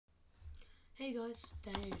Hey guys,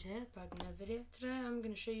 Daniel here, back in another video. Today I'm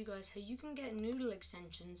going to show you guys how you can get noodle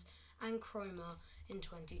extensions and chroma in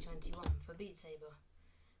 2021 for Beat Saber.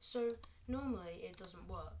 So normally it doesn't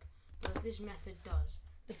work, but this method does.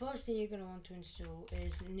 The first thing you're going to want to install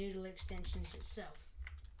is noodle extensions itself.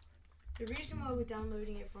 The reason why we're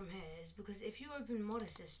downloading it from here is because if you open Mod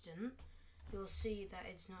Assistant, you'll see that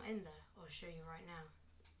it's not in there. I'll show you right now.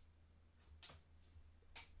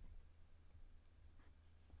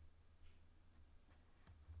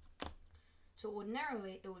 So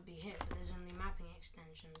ordinarily it would be here, but there's only mapping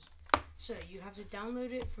extensions. So you have to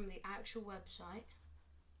download it from the actual website.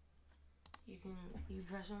 You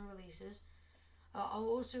press on releases. I'll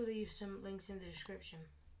also leave some links in the description.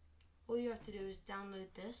 All you have to do is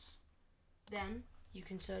download this. Then you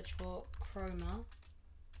can search for Chroma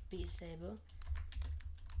Beat Saber.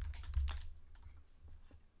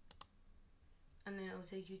 And then it will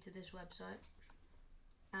take you to this website.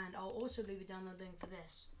 And I'll also leave a download link for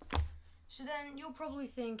this. So then you're probably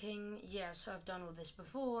thinking, yes, I've done all this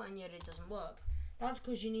before and yet it doesn't work. That's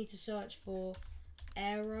because you need to search for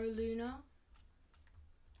Aero Luna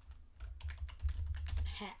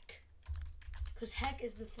Heck. Because Heck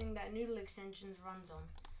is the thing that Noodle Extensions runs on.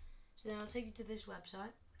 So then I'll take you to this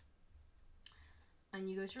website and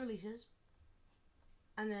you go to releases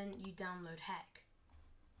and then you download Heck.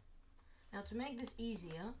 Now to make this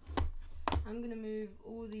easier, I'm going to move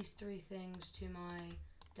all these three things to my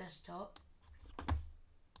desktop.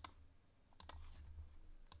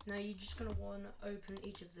 Now you're just going to want to open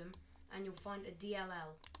each of them and you'll find a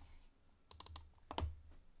DLL.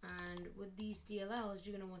 And with these DLLs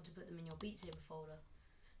you're going to want to put them in your Beat Saber folder.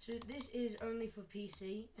 So this is only for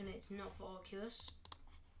PC and it's not for Oculus.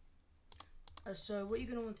 So what you're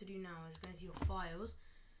going to want to do now is go into your files,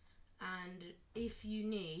 and if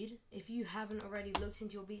you haven't already looked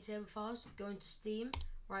into your Beat Saber files, go into Steam,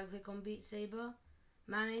 right click on Beat Saber,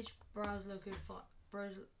 manage, browse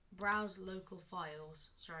local files.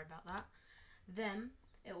 Sorry about that. Then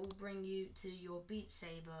it will bring you to your Beat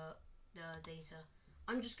Saber data.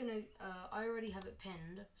 I'm just gonna. I already have it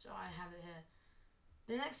pinned, so I have it here.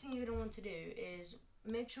 The next thing you're gonna want to do is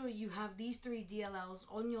make sure you have these three DLLs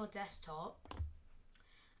on your desktop.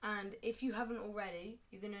 And if you haven't already,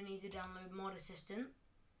 you're gonna need to download Mod Assistant.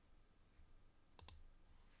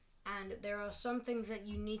 And there are some things that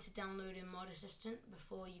you need to download in Mod Assistant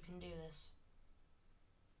before you can do this.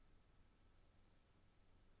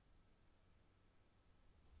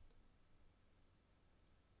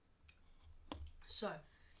 So,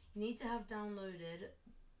 you need to have downloaded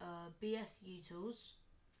BS Utils,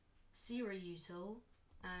 Sierra Util,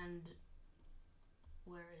 and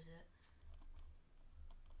where is it?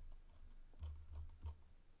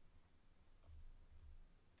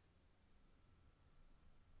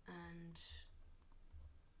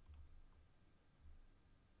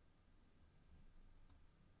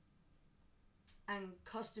 And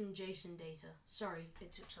custom JSON data. Sorry,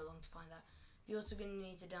 it took so long to find that. You're also going to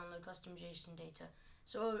need to download custom JSON data.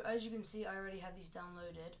 So as you can see, I already have these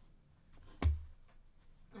downloaded.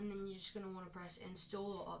 And then you're just going to want to press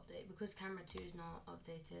install or update. Because camera 2 is not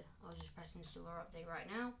updated, I'll just press install or update right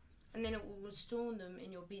now. And then it will install them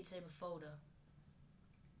in your Beat Saber folder.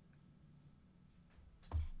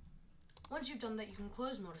 Once you've done that, you can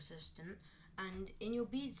close Mod Assistant. And in your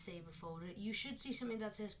Beat Saber folder, you should see something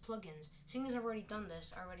that says plugins. Seeing as I've already done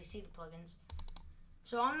this, I already see the plugins.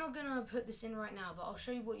 So I'm not going to put this in right now, but I'll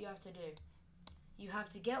show you what you have to do. You have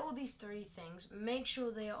to get all these three things, make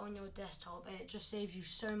sure they are on your desktop, and it just saves you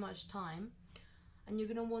so much time. And you're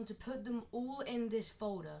going to want to put them all in this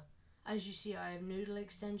folder. As you see, I have Noodle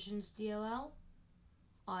Extensions DLL,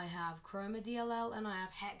 I have Chroma DLL, and I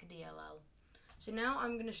have Heck DLL. So now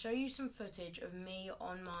I'm going to show you some footage of me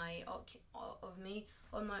on my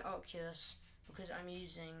Oculus because I'm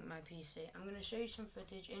using my PC. I'm going to show you some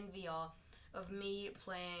footage in VR of me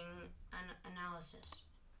playing an analysis.